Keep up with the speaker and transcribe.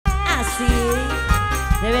kasih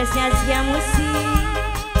Dewesnya sia musik.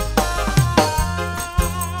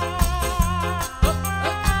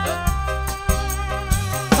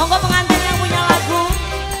 Monggo pengantin yang punya lagu.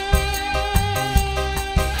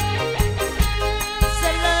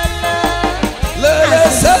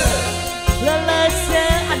 Lelese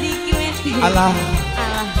adiki meti. Alah.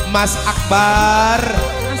 Mas Akbar.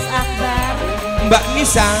 Mas Akbar. Mbak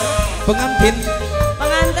Nisa pengantin.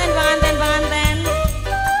 Pengantin.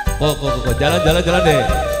 Kok jalan deh.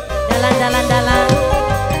 Jalan.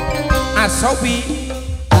 Asobi.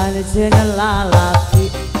 Aljeun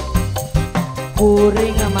lalaki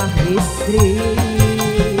kuring mah istri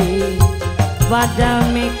pada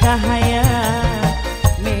mikah hayam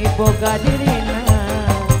miboga dirina.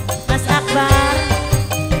 Mas Akbar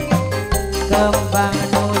kembang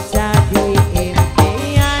nu jadi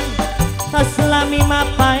impian taslami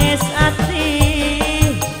mapaes ati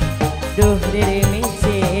duh diri mi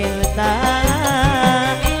cinta.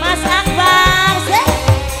 Mas Akbar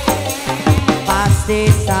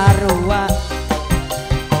pasti sarua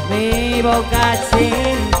boga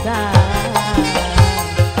cinta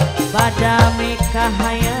pada mikah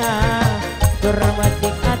hayam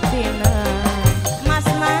turmetik atina. Mas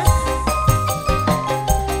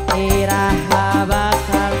iraha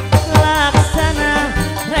bakal laksana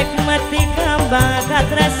rek mati kembang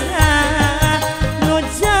katresna nu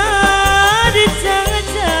jadi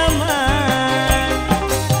jangan-jangan.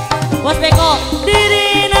 Bos Beko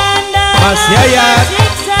diri nanda Mas Yayat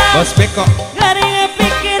Bos Beko garing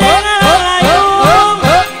pikiran alayung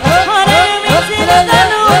orang cinta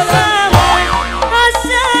nu sama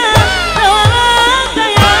asa orang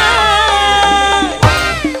kaya.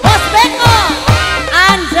 Bos Beko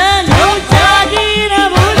anjeun nu jadi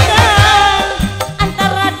rebutan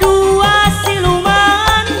antara dua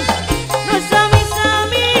siluman nu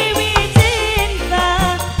sami-sami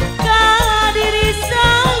cinta ka diri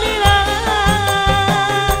salila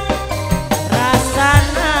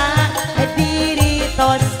rasana diri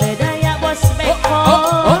tos sedaya. Bos Beko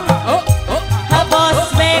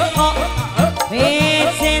Bos Beko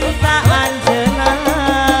cinta anjeunna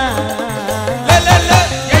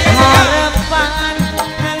harapan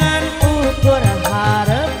angan ukur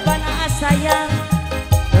harapan sayang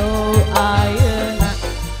nu ayeuna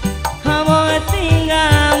hamo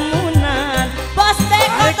tinggal munan. Bos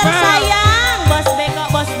Beko tersayang. Bos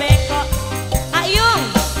Beko Ayung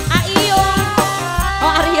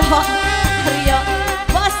oh Aryo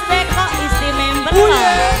Bos Beko isi member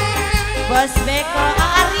lah. Bos Beko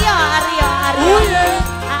Aryo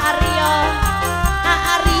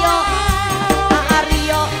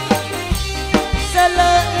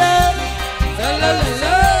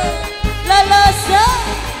lelese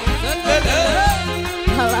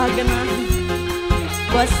halah genah.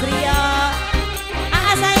 Bos Rio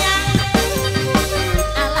sayang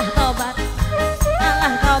alah tobat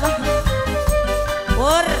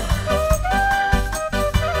pur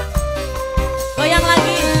goyang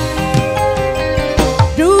lagi.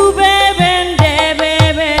 Du bebende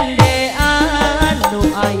anu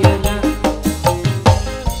ayeuna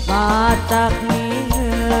matak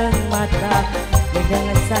mineng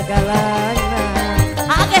sagalana.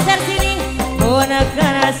 Geser sini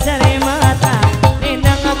bonekana sari mata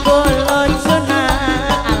mineng kulocuna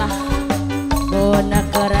alah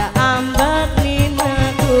bonekara ambak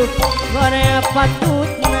ninaku gore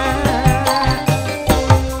patutna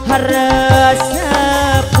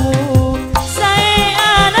haresepu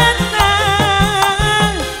saeanana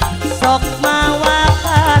sok mawa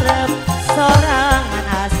karep sorangan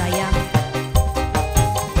asayang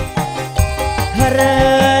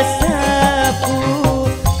haresepu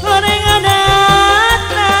gorengan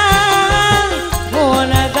datang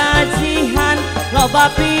muna gajihan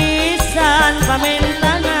loba pisan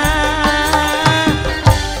pamentana.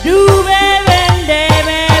 Du bebende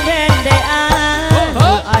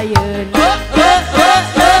anu ayeuna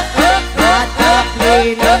matak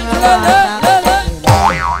mineng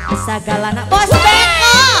sagalana. Bos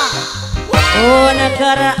Beko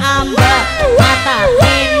keur ambak mata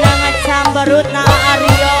mineng camberutna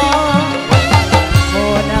Aryo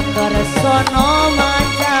keur sono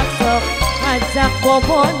macak sok ajak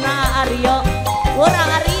bobona Aryo urang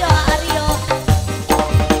Aryo.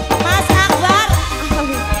 Mas Akbar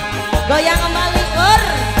goyang kembali ur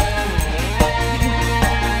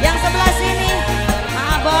yang sebelah sini.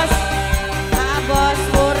 Bos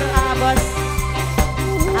ur bos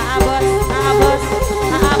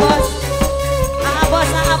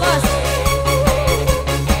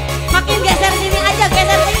makin geser sini aja,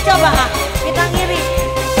 geser sini coba kita ngiri.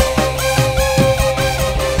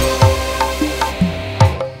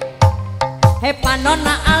 He panon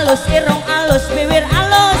alus, irung alus, biwir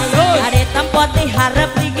alus. Ade tempat diharap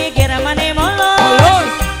digigir mane mulus.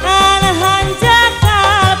 Anahan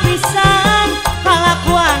jakal pisan,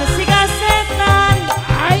 kalakuan si kasetan.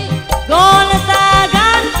 Goleta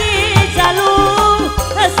ganti jalu,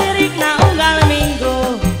 sirik na unggal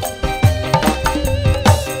minggu.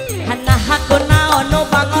 Hanah aku naon nu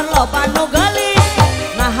bangor loba nu gelis,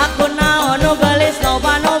 nah aku naon nu gelis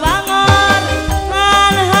loba nu bangor.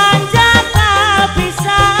 Anahan jakal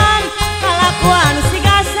pisan, kalakuan si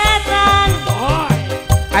kasetan.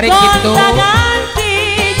 Ari kitu. Goleta ganti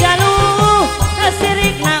jalu,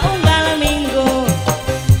 sirik na unggal minggu.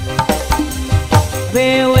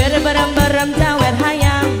 Biwir berem jawer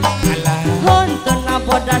hayam, hontun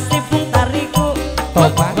naboda sipung tariku.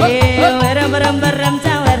 Tobat. Biwir berem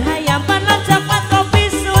jawer hayam, panas cepat kopi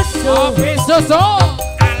susu.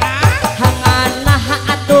 Hangan naha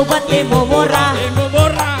atuh betimu murah,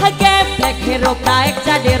 geblek hirup daek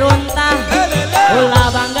jadi runtah.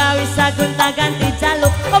 Ulah bangga bisa gunta ganti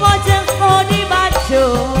jaluk, pemojeng mau di baju.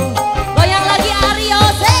 Goyang lagi Aryo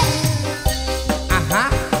sih.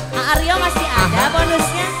 Aha. Aryo masih ada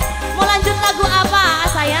bonusnya. Mau lanjut lagu apa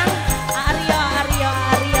sayang? Aryo.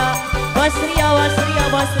 Bos Rio.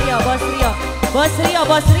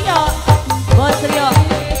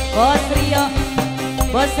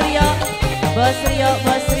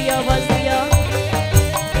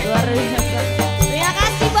 Luar biasa. Terima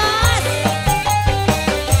kasih bos.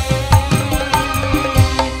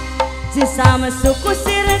 Sisa mesuku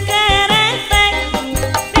sir keretek,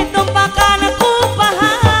 ditumpakan ku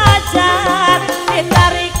pahajar,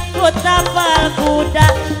 ditarik ku tapal kuda,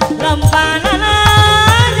 lempanan